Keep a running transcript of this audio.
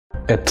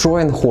A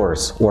Trojan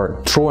horse, or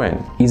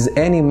Trojan, is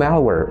any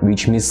malware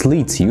which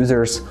misleads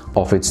users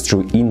of its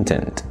true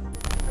intent.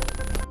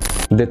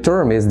 The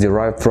term is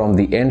derived from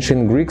the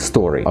ancient Greek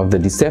story of the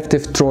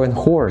deceptive Trojan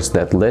horse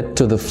that led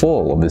to the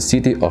fall of the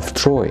city of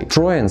Troy.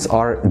 Trojans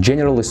are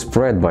generally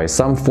spread by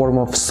some form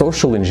of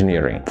social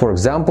engineering, for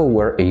example,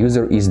 where a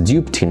user is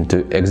duped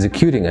into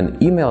executing an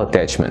email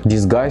attachment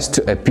disguised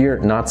to appear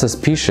not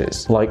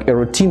suspicious, like a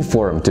routine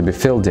form to be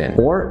filled in,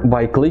 or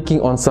by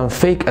clicking on some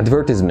fake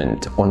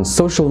advertisement on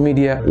social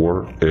media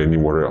or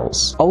anywhere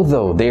else.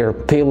 Although their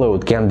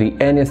payload can be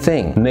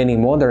anything, many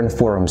modern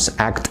forms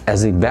act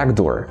as a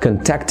backdoor,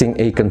 contacting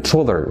a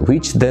controller,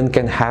 which then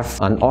can have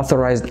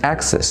unauthorized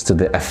access to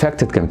the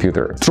affected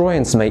computer.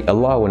 Trojans may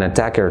allow an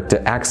attacker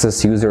to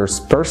access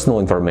users' personal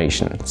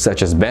information,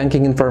 such as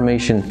banking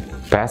information,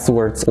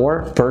 passwords,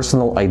 or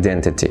personal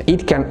identity.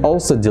 It can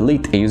also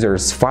delete a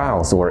user's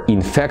files or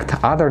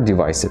infect other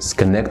devices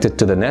connected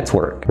to the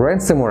network.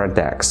 Ransomware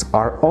attacks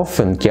are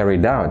often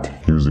carried out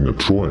using a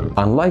Trojan.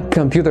 Unlike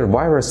computer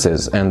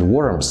viruses and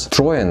worms,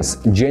 Trojans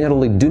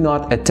generally do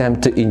not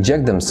attempt to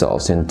inject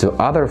themselves into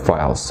other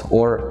files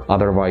or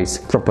otherwise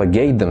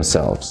propagate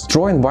themselves.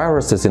 Trojan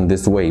viruses in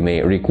this way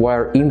may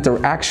require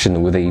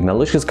interaction with a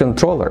malicious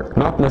controller,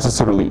 not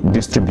necessarily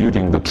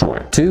distributing the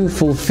Trojan, to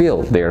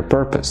fulfill their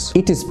purpose.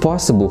 It is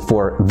possible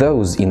for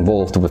those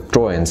involved with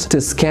Trojans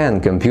to scan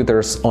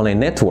computers on a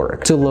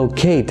network to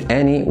locate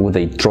any with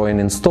a Trojan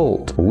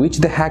installed, which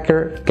the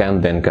hacker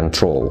can then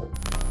control.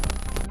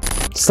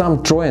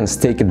 Some Trojans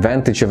take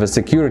advantage of a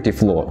security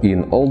flaw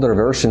in older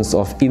versions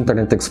of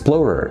Internet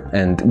Explorer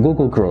and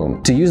Google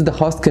Chrome to use the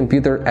host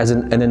computer as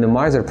an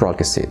anonymizer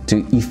proxy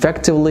to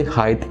effectively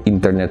hide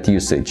internet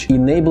usage,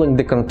 enabling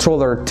the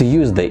controller to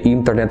use the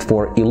internet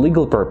for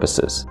illegal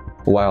purposes,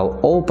 while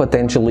all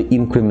potentially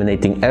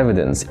incriminating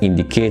evidence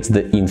indicates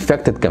the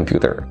infected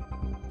computer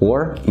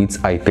or its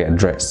IP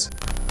address.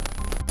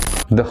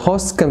 The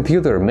host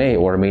computer may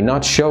or may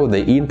not show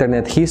the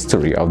internet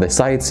history of the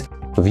sites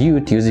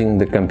viewed using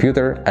the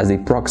computer as a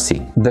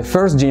proxy. The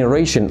first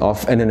generation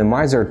of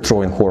anonymizer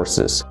Trojan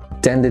horses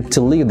tended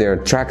to leave their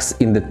tracks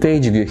in the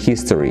page view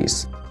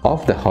histories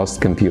of the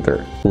host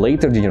computer.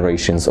 Later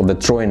generations of the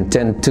Trojan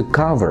tend to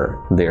cover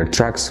their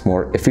tracks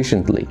more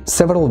efficiently.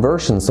 Several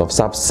versions of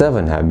Sub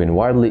 7 have been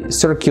widely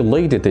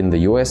circulated in the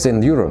US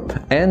and Europe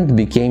and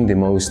became the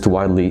most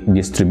widely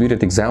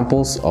distributed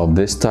examples of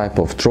this type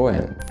of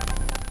Trojan.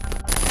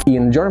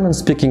 In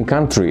German-speaking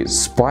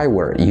countries,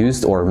 spyware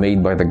used or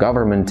made by the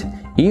government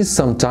is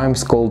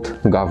sometimes called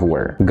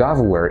govware.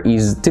 Govware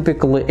is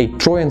typically a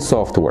Trojan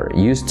software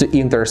used to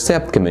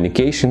intercept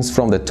communications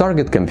from the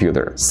target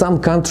computer. Some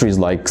countries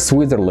like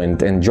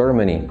Switzerland and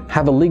Germany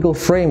have a legal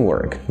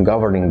framework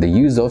governing the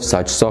use of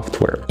such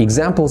software.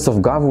 Examples of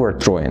govware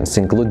Trojans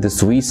include the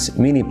Swiss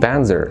Mini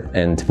Panzer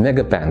and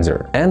Mega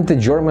Panzer, and the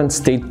German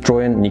state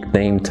Trojan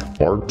nicknamed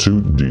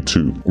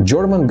R2D2.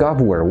 German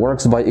govware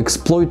works by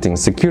exploiting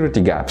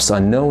security gaps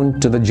unknown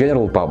to the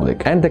general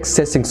public and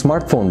accessing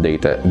smartphone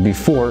data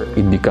before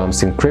it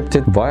becomes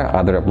encrypted via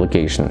other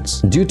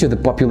applications. Due to the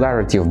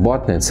popularity of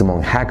botnets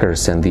among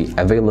hackers and the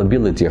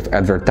availability of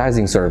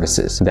advertising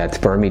services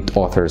that permit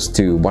authors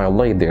to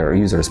violate their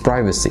users'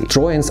 privacy,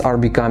 Trojans are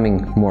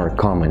becoming more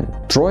common.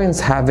 Trojans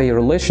have a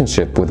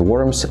relationship with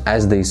worms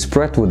as they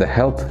spread with the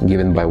help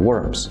given by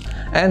worms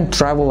and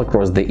travel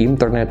across the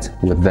internet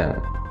with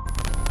them.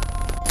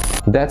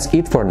 That's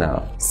it for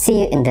now.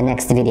 See you in the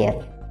next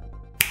video.